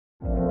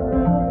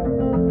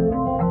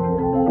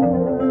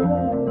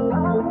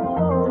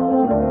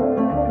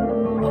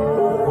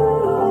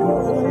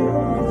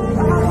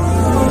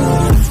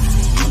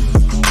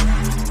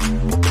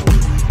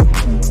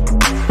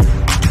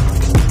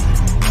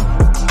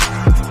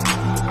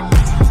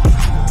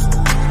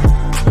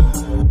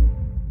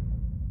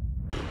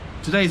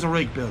today's a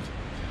rig build.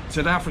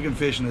 South African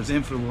fishing has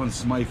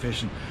influenced my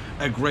fishing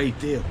a great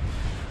deal,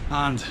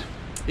 and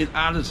it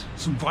added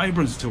some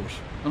vibrance to it,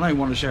 and I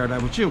want to share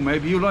that with you.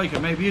 Maybe you like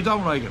it, maybe you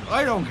don't like it,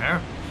 I don't care.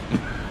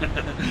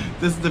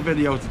 This is the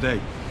video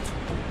today,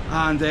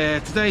 and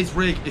today's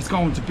rig is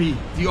going to be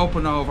the up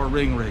and over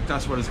ring rig.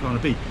 That's what it's going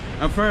to be.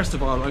 And first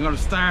of all, I'm going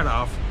to start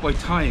off by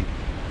tying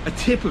a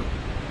typical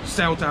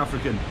South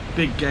African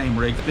big game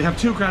rig. They have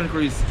two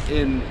categories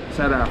in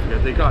South Africa.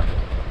 They got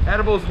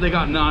edibles and they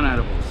got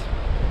non-edibles,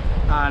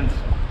 and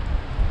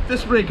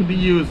this rig can be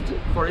used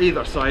for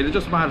either side. It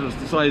just matters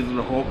the size of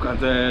the hook and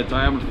the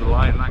diameter of the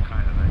line and that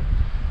kind of thing,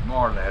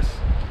 more or less,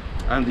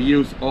 and the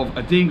use of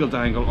a dingle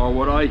dangle, or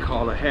what I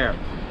call a hair.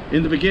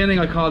 In the beginning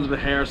I called it a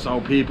hair so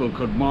people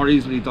could more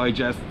easily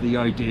digest the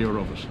idea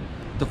of it.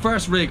 The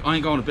first rig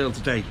I'm going to build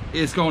today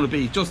is going to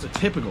be just a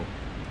typical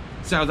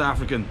South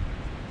African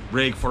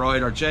rig for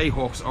either J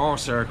hooks or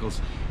circles.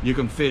 You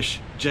can fish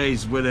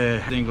J's with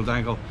a dingle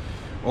dangle,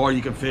 or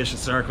you can fish a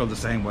circle the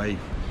same way.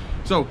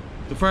 So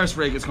the first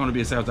rig is going to be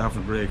a South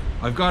African rig.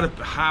 I've got it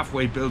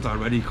halfway built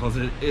already because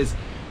it is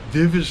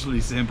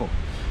devilishly simple.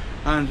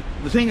 And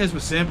the thing is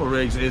with simple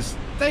rigs is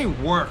they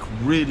work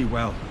really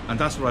well, and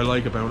that's what I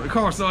like about it. Of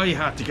course I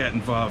had to get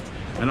involved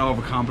and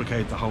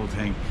overcomplicate the whole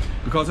thing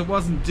because it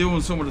wasn't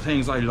doing some of the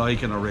things I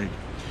like in a rig,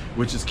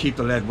 which is keep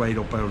the lead weight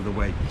up out of the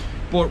way.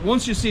 But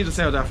once you see the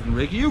South African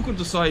rig, you can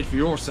decide for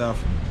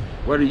yourself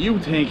whether you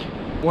think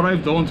what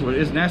I've done to it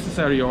is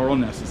necessary or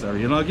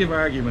unnecessary, and I'll give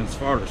arguments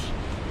for it.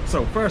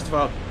 So first of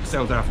all,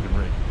 South African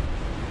rig.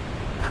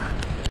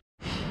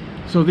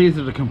 So these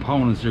are the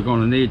components you're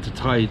going to need to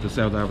tie the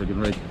South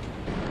African rig.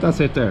 That's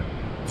it there.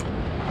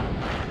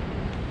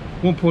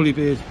 One pulley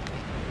bead.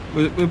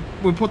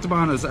 We'll put them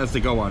on as they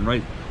go on,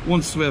 right?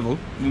 One swivel,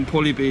 one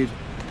pulley bead,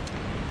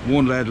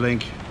 one lead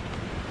link,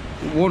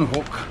 one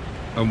hook,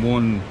 and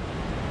one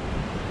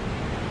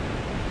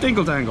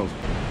dingle dangle.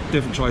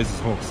 Different choices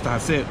of hooks.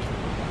 That's it.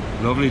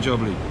 Lovely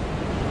jubbly.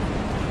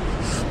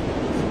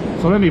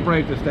 So let me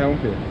break this down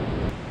for you.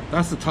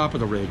 That's the top of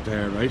the rig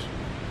there, right?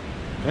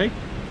 Okay?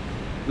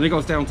 Then it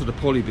goes down to the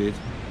pulley bead,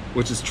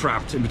 which is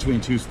trapped in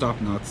between two stop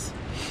knots.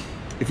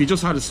 If you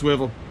just had a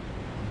swivel,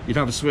 you'd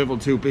have a swivel,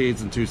 two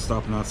beads and two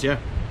stop knots, yeah?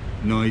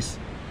 Nice.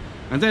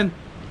 And then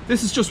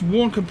this is just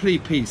one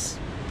complete piece.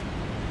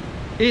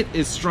 It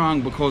is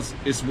strong because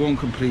it's one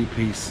complete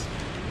piece,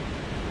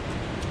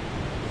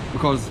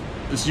 because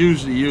it's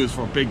usually used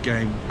for big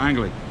game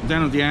angling. And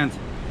then at the end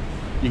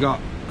you got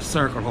a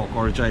circle hook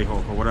or a J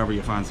hook or whatever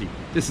you fancy.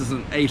 This is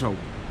an 8-0,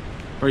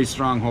 very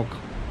strong hook,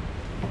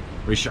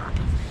 very sharp,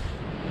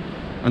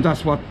 and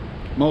that's what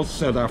most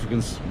South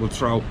Africans will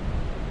throw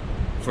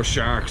for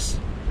sharks,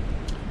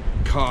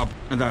 cob,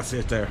 and that's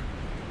it there,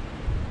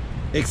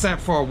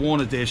 except for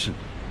one addition: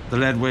 the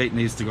lead weight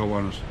needs to go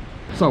on it.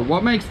 So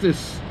what makes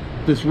this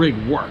rig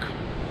work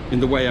in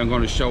the way I'm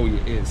going to show you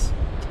is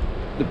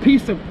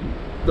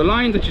the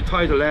line that you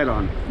tie the lead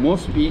on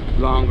must be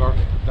longer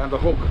than the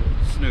hook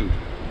snood.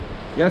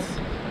 Yes,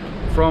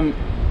 from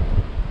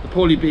the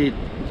pulley bead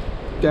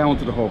down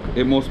to the hook,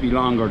 it must be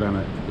longer than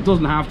it. It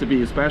doesn't have to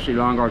be especially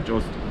longer,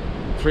 just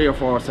 3 or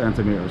 4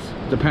 centimeters,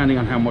 depending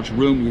on how much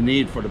room you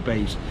need for the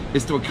bait.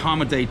 It's to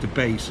accommodate the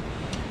bait,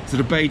 so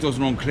the bait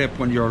doesn't unclip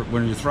when you're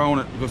throwing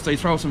it, because they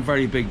throw some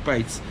very big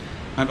baits,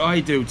 and I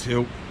do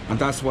too, and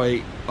that's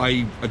why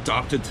I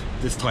adopted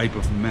this type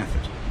of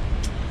method.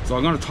 So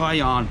I'm going to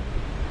tie on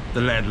the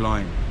lead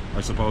line,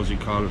 I suppose you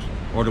call it,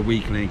 or the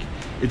weak link.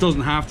 It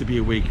doesn't have to be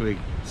a weak link,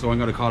 so I'm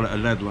going to call it a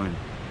lead line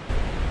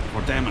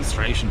for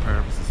demonstration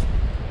purposes.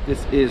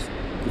 This is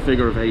the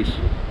figure of 8.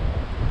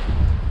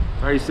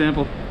 Very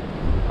simple.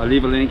 I'll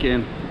leave a link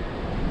in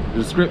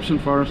the description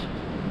for it.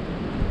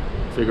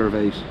 Figure of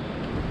 8.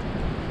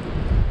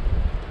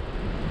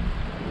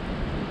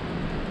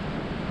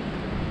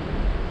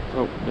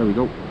 Oh, there we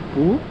go.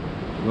 Ooh,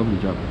 lovely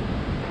job.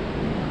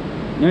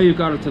 Now you've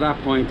got it to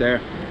that point there.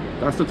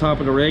 That's the top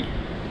of the rig.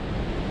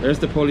 There's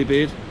the pulley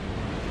bead.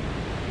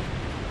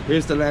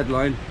 Here's the lead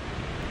line.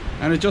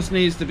 And it just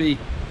needs to be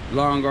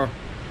longer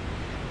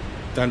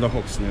than the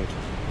hook snood.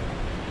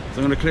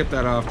 So I'm going to clip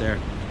that off there.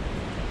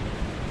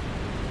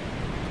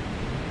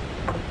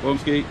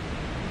 Bumski.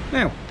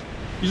 Now,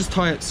 you just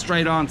tie it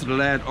straight onto the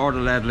lead or the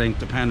lead link,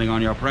 depending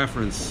on your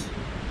preference.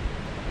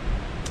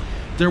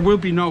 There will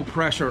be no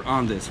pressure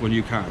on this when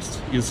you cast.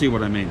 You'll see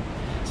what I mean.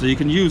 So you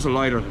can use a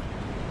lighter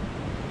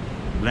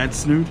lead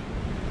snood,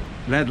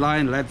 lead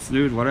line, lead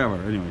snood, whatever.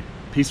 Anyway,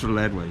 piece for the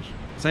lead weight.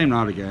 Same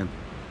knot again.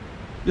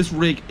 This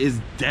rig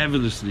is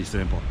devilishly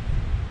simple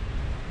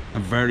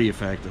and very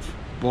effective,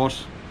 but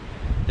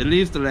it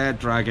leaves the lead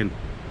dragging,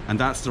 and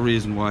that's the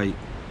reason why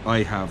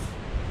I have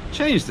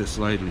changed this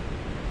slightly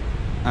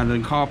and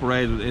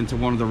incorporated it into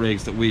one of the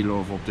rigs that we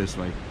love up this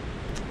way,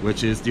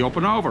 which is the up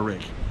and over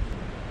rig.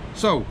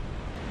 So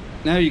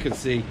now you can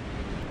see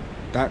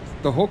that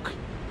the hook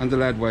and the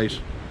lead weight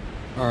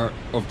are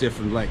of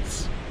different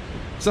lengths.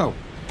 So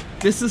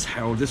this is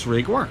how this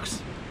rig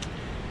works.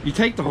 You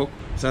take the hook.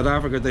 South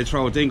Africa, they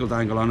throw a dingle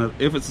dangle on it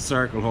if it's a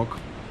circle hook,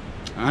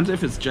 and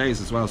if it's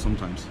J's as well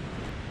sometimes.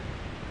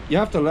 you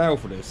have to allow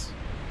for this.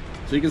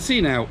 So you can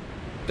see now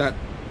that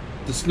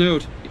the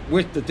snood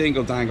with the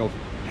dingle dangle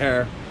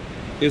hair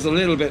is a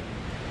little bit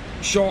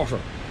shorter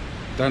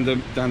than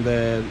the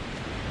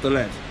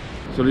lead.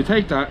 So they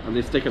take that and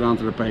they stick it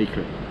onto the bait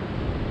clip,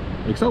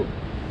 like so.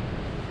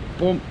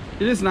 Boom.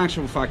 It is in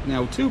actual fact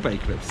now 2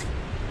 bait clips.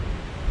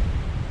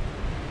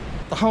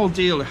 The whole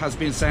deal has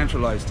been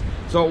centralized,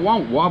 so it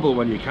won't wobble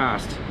when you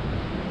cast.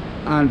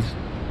 And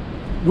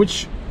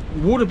which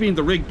would have been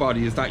the rig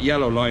body, is that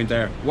yellow line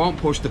there, won't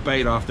push the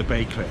bait off the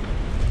bait clip.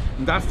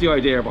 And that's the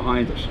idea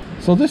behind it.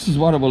 So this is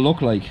what it will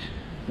look like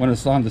when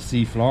it's on the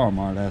sea floor,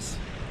 more or less.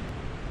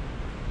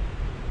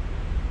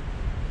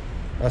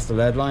 That's the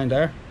lead line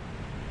there.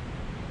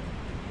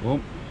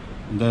 Boom.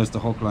 And there's the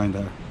hook line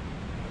there.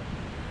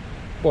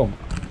 Boom.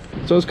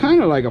 So it's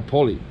kind of like a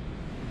pulley,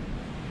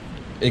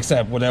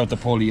 except without the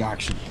pulley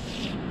action.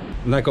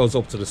 And that goes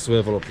up to the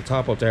swivel up the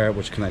top up there,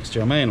 which connects to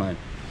your main line.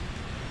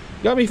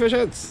 Got me, fish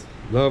heads?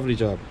 Lovely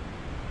job.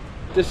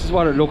 This is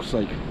what it looks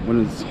like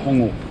when it's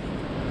hung up.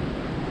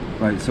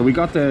 Right, so we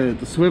got the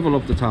swivel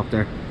up the top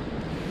there.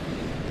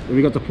 Then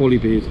we got the pulley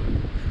bead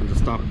and the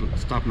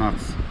stop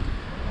knots.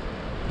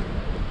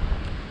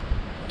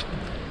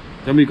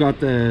 Then we got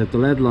the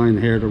lead line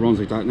here that runs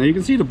like that. Now you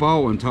can see the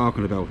bow I'm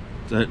talking about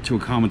to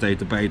accommodate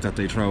the bait that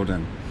they throw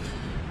then.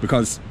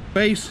 Because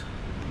bait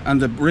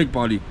and the rig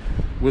body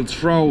will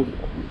throw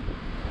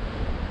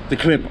the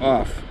clip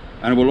off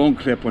and it will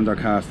unclip when they're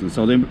casting.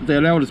 So they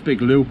allow this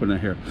big loop in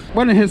it here.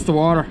 When it hits the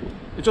water,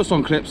 it just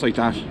unclips like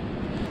that.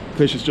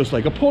 Fish is just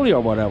like a pulley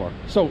or whatever.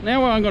 So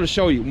now I'm going to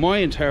show you my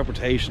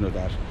interpretation of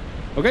that.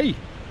 Okay?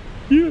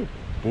 Yeah.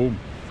 Boom.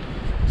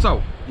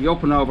 So, the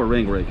up and over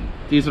ring rig.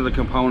 These are the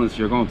components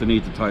you're going to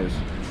need to tie it.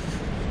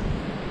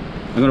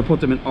 I'm going to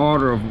put them in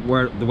order of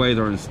the way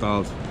they're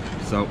installed.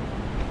 So,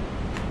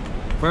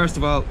 first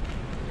of all,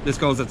 this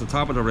goes at the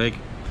top of the rig.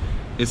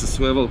 It's a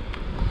swivel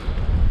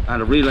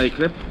and a relay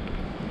clip,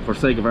 for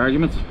sake of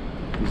argument.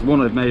 It's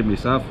one I've made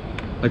myself.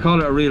 I call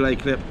it a relay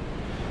clip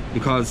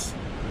because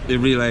it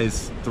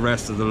relays the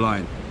rest of the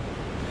line.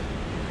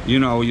 You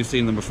know, you've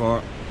seen them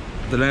before.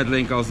 The lead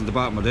link goes in the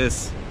bottom of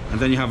this, and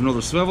then you have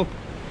another swivel,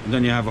 and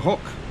then you have a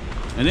hook,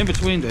 and in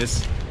between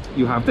this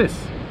you have this,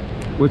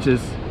 which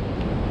is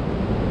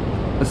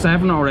a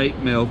 7 or 8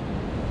 mil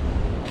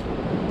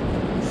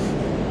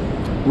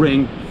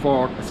ring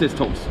for assist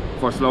hooks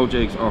for slow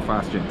jigs or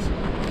fast jigs.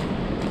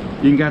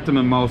 You can get them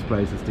in most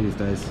places these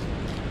days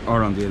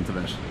or on the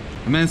internet.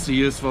 Immensely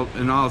useful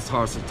in all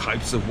sorts of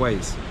types of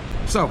ways.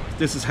 So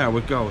this is how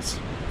it goes.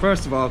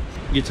 First of all,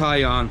 you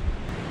tie on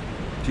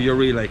to your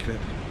relay clip.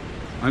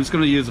 I'm just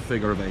going to use a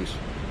figure of 8.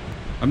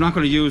 I'm not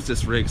going to use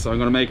this rig, so I'm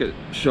going to make it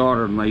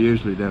shorter than I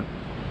usually do,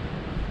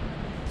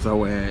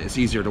 so it's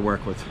easier to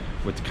work with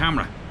the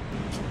camera.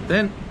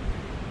 Then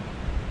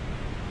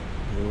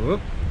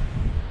whoop,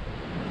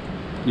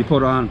 you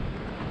put on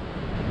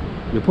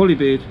your pulley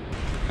bead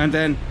and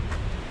then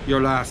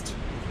your last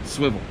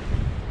swivel.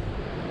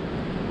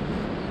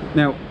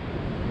 Now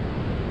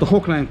the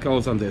hook length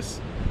goes on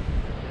this,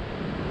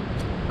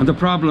 and the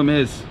problem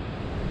is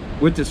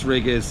with this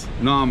rig is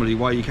normally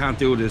why you can't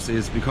do this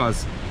is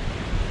because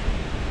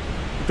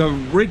the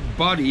rig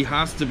body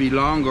has to be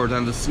longer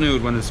than the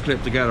snood when it's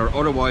clipped together,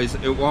 otherwise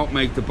it won't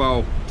make the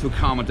bow to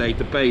accommodate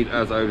the bait,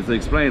 as I was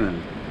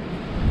explaining.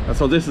 And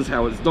so this is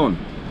how it's done.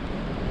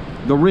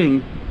 The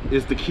ring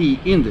is the key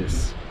in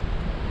this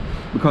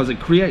because it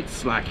creates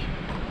slack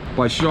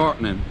by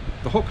shortening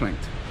the hook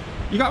length.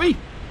 You got me?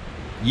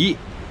 Yeah,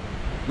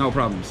 no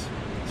problems.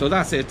 So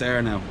that's it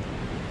there now.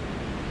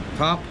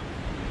 Top,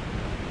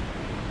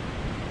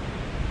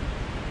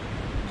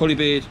 pulley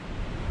bead,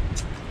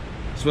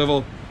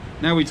 swivel.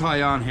 Now we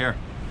tie on here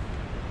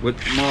with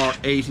more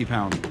 80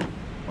 pound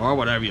or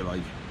whatever you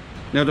like.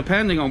 Now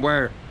depending on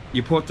where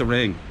you put the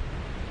ring,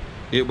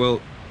 it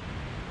will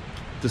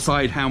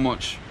decide how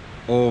much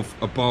of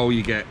a bow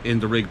you get in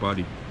the rig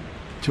body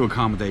to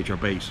accommodate your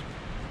bait,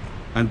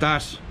 and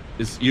that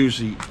is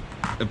usually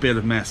a bit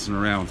of messing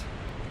around.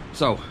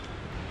 So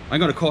I'm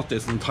going to cut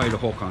this and tie the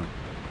hook on.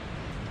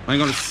 I'm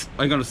going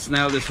to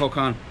snell this hook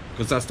on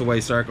because that's the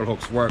way circle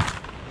hooks work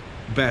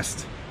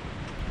best.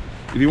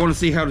 If you want to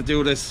see how to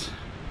do this,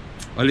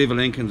 I'll leave a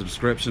link in the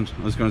description.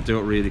 I'm just going to do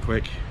it really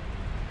quick.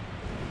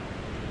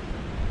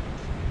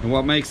 And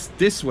what makes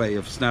this way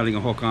of snelling a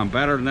hook on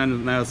better than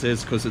anything else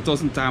is because it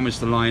doesn't damage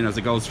the line as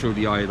it goes through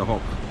the eye of the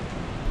hook.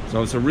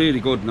 So it's a really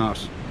good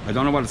knot. I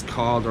don't know what it's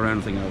called or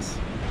anything else.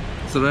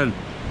 So then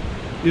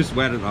you just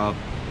wet it all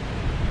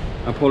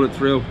and pull it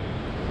through.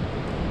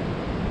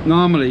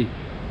 Normally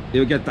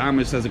it'll get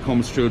damaged as it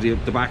comes through the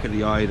back of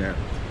the eye there.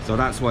 So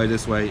that's why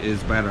this way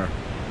is better,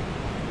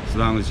 as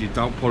long as you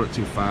don't pull it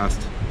too fast.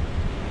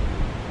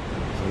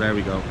 So there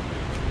we go.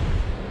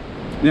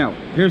 Now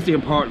here's the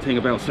important thing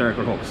about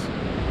circle hooks.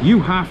 You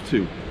have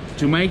to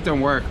make them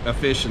work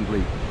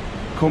efficiently,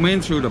 come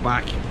in through the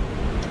back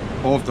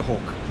of the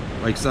hook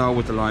like so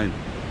with the line.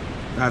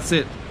 That's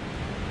it.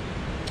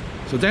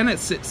 So then it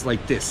sits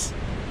like this.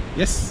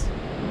 Yes.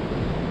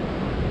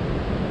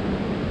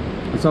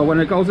 And so when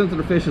it goes into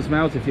the fish's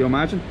mouth, if you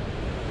imagine,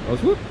 it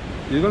goes whoop,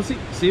 You're gonna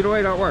see the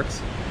way that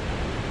works.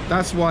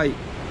 That's why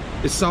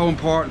it's so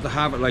important to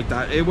have it like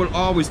that. It will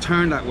always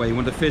turn that way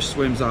when the fish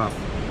swims off.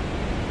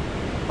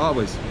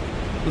 Always.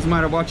 Doesn't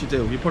matter what you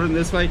do. You put it in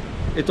this way,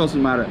 it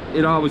doesn't matter.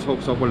 It always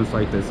hooks up when it's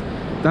like this.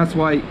 That's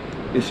why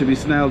it should be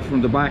snelled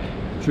from the back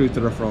through to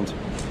the front.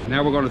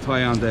 Now we're going to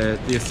tie on the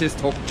assist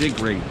hook jig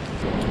ring.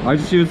 I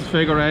just use the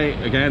figure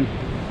 8 again.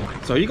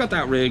 So you got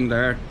that ring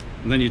there,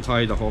 and then you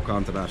tie the hook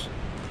onto that.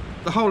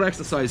 The whole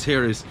exercise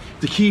here is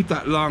to keep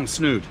that long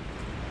snood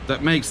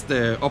that makes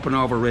the up and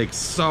over rig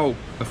so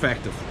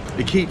effective.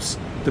 It keeps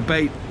the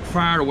bait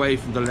far away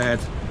from the lead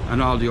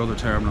and all the other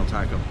terminal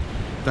tackle.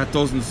 That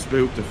doesn't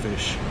spook the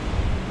fish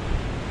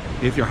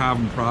if you're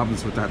having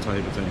problems with that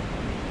type of thing.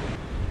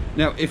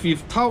 Now, if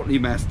you've totally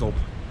messed up,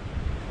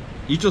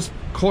 you just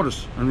cut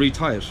it and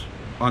retie it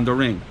on the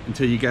ring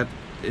until you get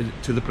it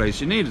to the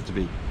place you need it to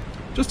be.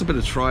 Just a bit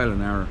of trial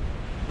and error.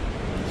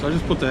 So I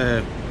just put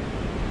the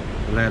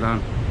lead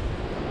on.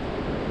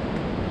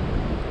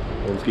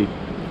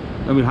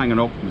 Then we'll hang it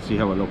up and see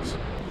how it looks.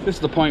 This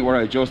is the point where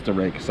I adjust the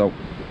rig. So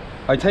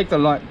I take the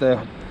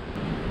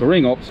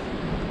ring up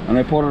and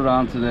I put it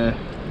onto the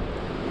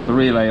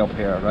relay up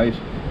here, right?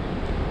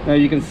 Now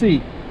you can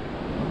see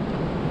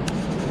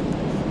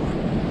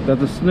that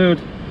the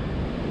snood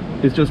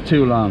is just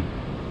too long,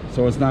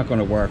 so it's not going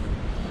to work.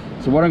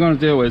 So what I'm going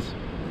to do is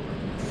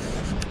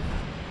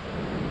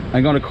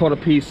I'm going to cut a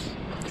piece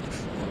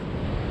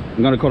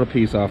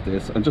off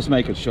this and just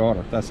make it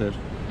shorter. That's it.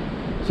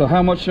 So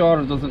how much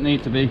shorter does it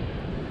need to be?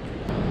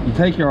 You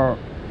take your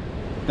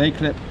bait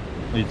clip,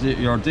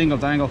 your dingle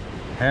dangle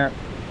hair,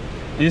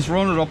 you just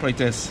run it up like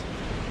this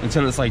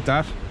until it's like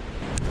that,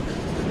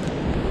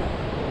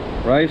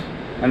 right?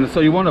 And so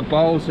you want a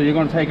bow, so you're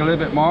going to take a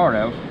little bit more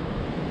out,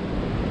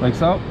 like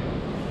so.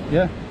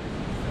 Yeah,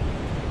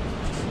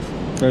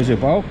 there's your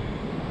bow,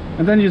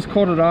 and then you just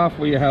cut it off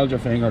where you held your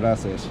finger.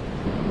 That's it.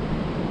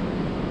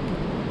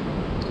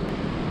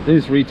 Then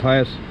just retie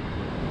it.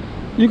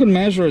 You can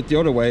measure it the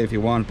other way if you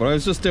want, but I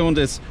was just doing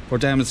this for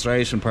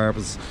demonstration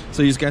purpose,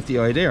 so you just get the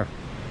idea.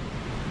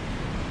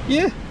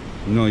 Yeah,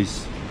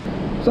 nice.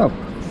 So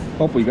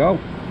up we go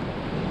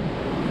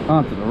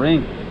onto the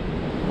ring.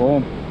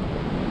 Boom.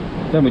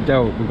 Then we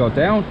go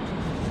down.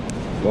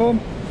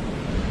 Boom.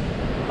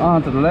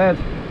 Onto the lead.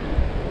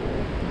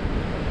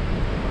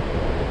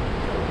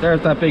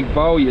 There's that big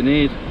bow you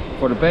need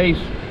for the bait.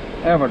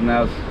 Everything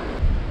else.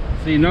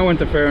 See, no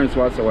interference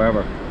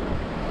whatsoever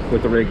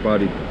with the rig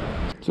body.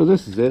 So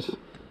this is it,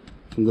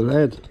 from the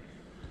lead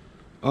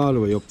all the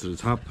way up to the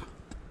top.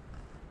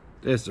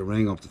 There's the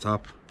ring up the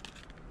top.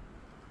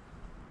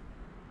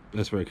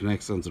 That's where it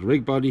connects onto the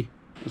rig body.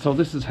 So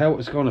this is how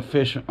it's going to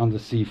fish on the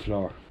sea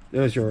floor.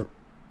 There's your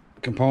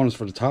components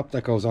for the top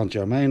that goes onto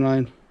your main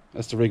line.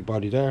 That's the rig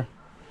body there,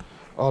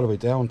 all the way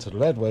down to the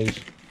lead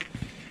weight.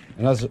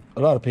 And as a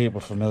lot of people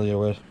are familiar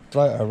with, it's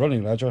like a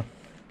running ledger.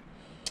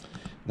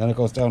 Then it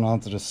goes down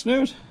onto the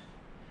snoot.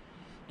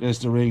 There's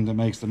the ring that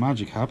makes the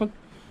magic happen.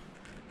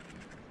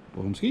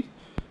 Boomski.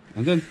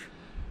 And then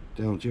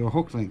down to your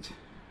hook length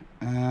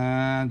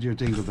and your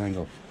dingle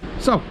dangle.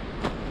 So,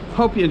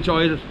 hope you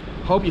enjoyed it.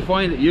 Hope you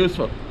find it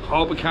useful.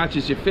 Hope it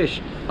catches your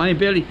fish. I'm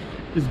Billy.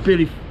 This is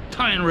Billy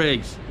tying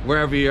rigs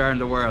wherever you are in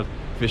the world.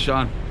 Fish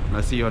on, and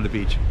I'll see you on the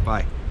beach.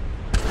 Bye.